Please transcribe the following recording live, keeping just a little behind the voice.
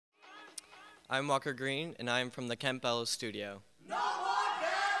I'm Walker Green, and I am from the Bellows studio. No more gay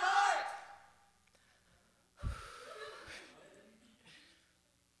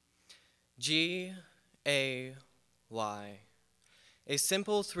G-A-Y. A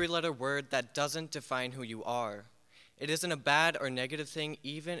simple three-letter word that doesn't define who you are. It isn't a bad or negative thing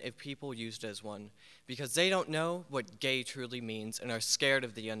even if people use it as one, because they don't know what gay truly means and are scared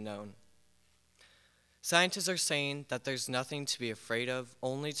of the unknown. Scientists are saying that there's nothing to be afraid of,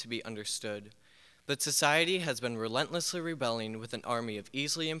 only to be understood. But society has been relentlessly rebelling with an army of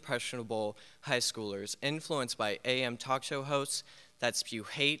easily impressionable high schoolers influenced by AM talk show hosts that spew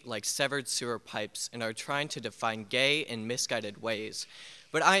hate like severed sewer pipes and are trying to define gay in misguided ways.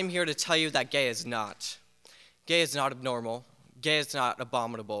 But I am here to tell you that gay is not. Gay is not abnormal. Gay is not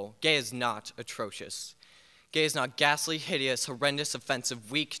abominable. Gay is not atrocious. Gay is not ghastly, hideous, horrendous,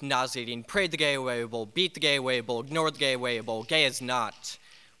 offensive, weak, nauseating, pray the gay awayable, beat the gay awayable, ignore the gay awayable. Gay is not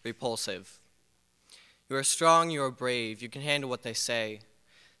repulsive. You are strong, you are brave, you can handle what they say.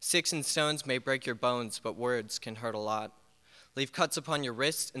 Sticks and stones may break your bones, but words can hurt a lot. Leave cuts upon your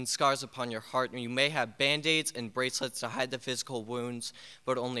wrists and scars upon your heart, and you may have band-aids and bracelets to hide the physical wounds,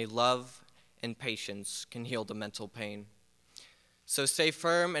 but only love and patience can heal the mental pain. So stay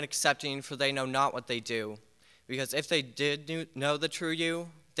firm and accepting, for they know not what they do. Because if they did know the true you,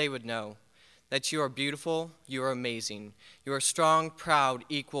 they would know that you are beautiful, you are amazing, you are strong, proud,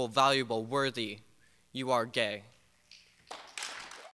 equal, valuable, worthy. You are gay.